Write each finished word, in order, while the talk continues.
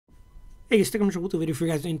Hey guys, take a video for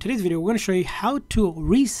you guys. In today's video, we're going to show you how to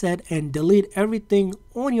reset and delete everything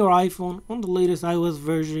on your iPhone on the latest iOS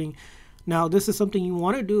version. Now, this is something you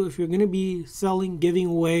want to do if you're going to be selling, giving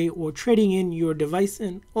away, or trading in your device,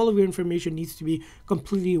 and all of your information needs to be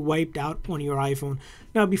completely wiped out on your iPhone.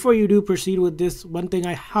 Now, before you do proceed with this, one thing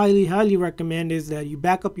I highly recommend is that you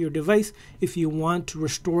back up your device if you want to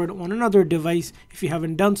restore it on another device. If you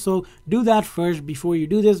haven't done so, do that first before you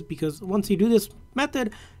do this, because once you do this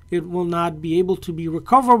method, it will not be able to be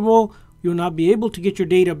recoverable. You'll not be able to get your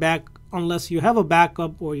data back unless you have a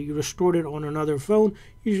backup or you restored it on another phone.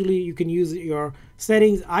 Usually you can use your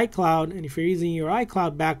settings, iCloud, and if you're using your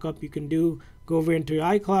iCloud backup, you can go over into your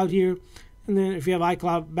iCloud here. And then if you have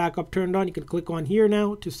iCloud backup turned on, you can click on here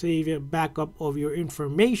now to save a backup of your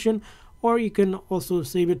information, or you can also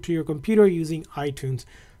save it to your computer using iTunes.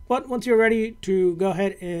 But once you're ready to go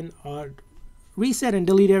ahead and reset and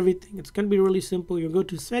delete everything, it's going to be really simple. You'll go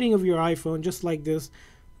to setting of your iPhone just like this,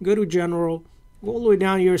 go to general, go all the way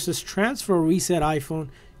down here. It says transfer reset iPhone,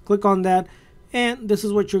 click on that, and this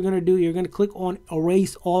is what you're going to do. You're going to click on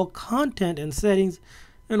erase all content and settings,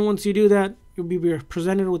 and once you do that, you'll be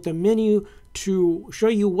presented with a menu to show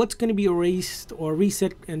you what's going to be erased or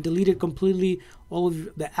reset and deleted completely. All of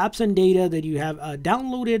the apps and data that you have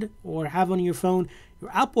downloaded or have on your phone. Your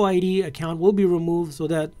Apple ID account will be removed so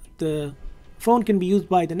that the phone can be used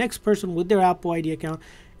by the next person with their Apple ID account,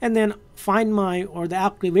 and then Find My or the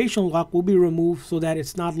activation lock will be removed so that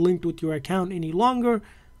it's not linked with your account any longer.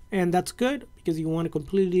 And that's good because you want to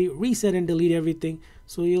completely reset and delete everything.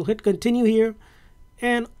 So you'll hit continue here,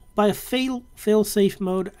 and by fail-safe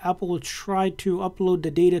mode, Apple will try to upload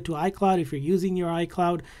the data to iCloud if you're using your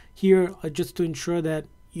iCloud here, just to ensure that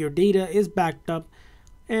your data is backed up.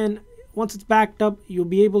 And once it's backed up, you'll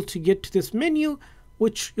be able to get to this menu,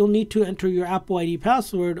 which you'll need to enter your Apple ID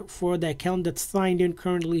password for the account that's signed in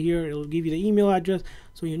currently here. It'll give you the email address.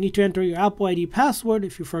 So you need to enter your Apple ID password.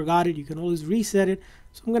 If you forgot it, you can always reset it.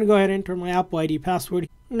 So I'm going to go ahead and enter my Apple ID password.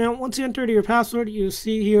 Now, once you enter your password, you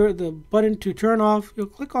see here the button to turn off. You'll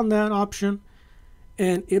click on that option,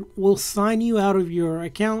 and it will sign you out of your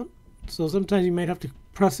account. So sometimes you might have to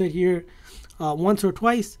press it here once or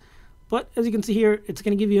twice. But as you can see here, it's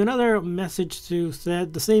going to give you another message to say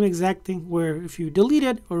the same exact thing, where if you delete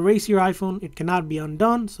it or erase your iPhone, it cannot be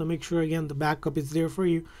undone. So make sure, again, the backup is there for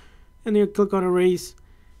you. And then you click on erase,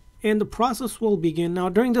 and the process will begin. Now,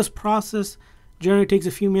 during this process, generally takes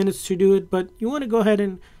a few minutes to do it, but you want to go ahead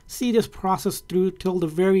and see this process through till the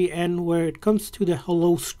very end, where it comes to the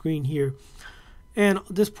hello screen here. And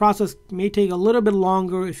this process may take a little bit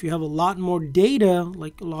longer if you have a lot more data,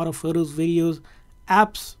 like a lot of photos, videos,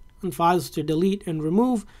 apps, and files to delete and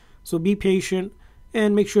remove. So be patient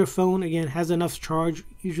and make sure your phone, again, has enough charge.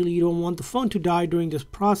 Usually you don't want the phone to die during this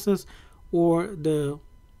process, or the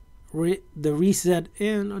reset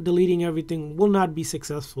and deleting everything will not be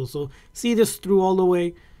successful. So see this through all the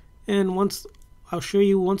way, and I'll show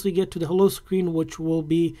you once we get to the hello screen, which will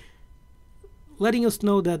be letting us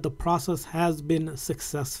know that the process has been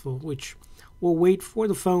successful, which will wait for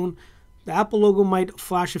the phone. The Apple logo might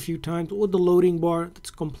flash a few times with the loading bar.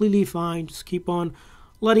 That's completely fine. Just keep on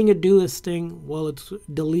letting it do its thing while it's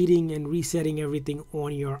deleting and resetting everything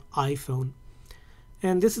on your iPhone.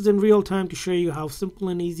 And this is in real time to show you how simple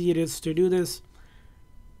and easy it is to do this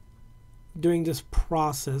during this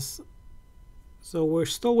process. So we're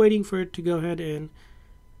still waiting for it to go ahead and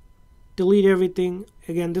delete everything.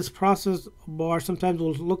 Again, this process bar sometimes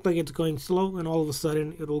will look like it's going slow, and all of a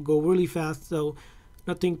sudden it will go really fast. So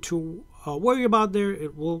nothing to worry about there.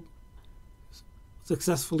 It will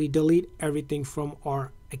successfully delete everything from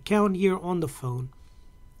our account here on the phone.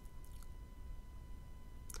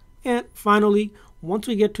 And finally, once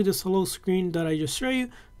we get to this hello screen that I just showed you,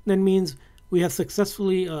 that means we have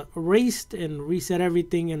successfully erased and reset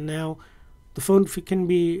everything, and now the phone can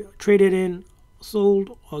be traded in,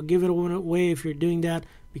 sold, or give it away if you're doing that,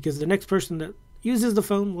 because the next person that uses the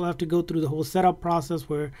phone will have to go through the whole setup process,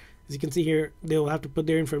 where, as you can see here, they'll have to put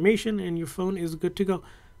their information and your phone is good to go.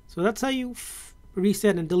 So that's how you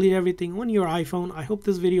reset and delete everything on your iPhone. I hope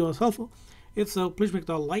this video was helpful. If so, please make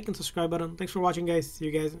the like and subscribe button. Thanks for watching, guys. See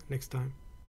you guys next time.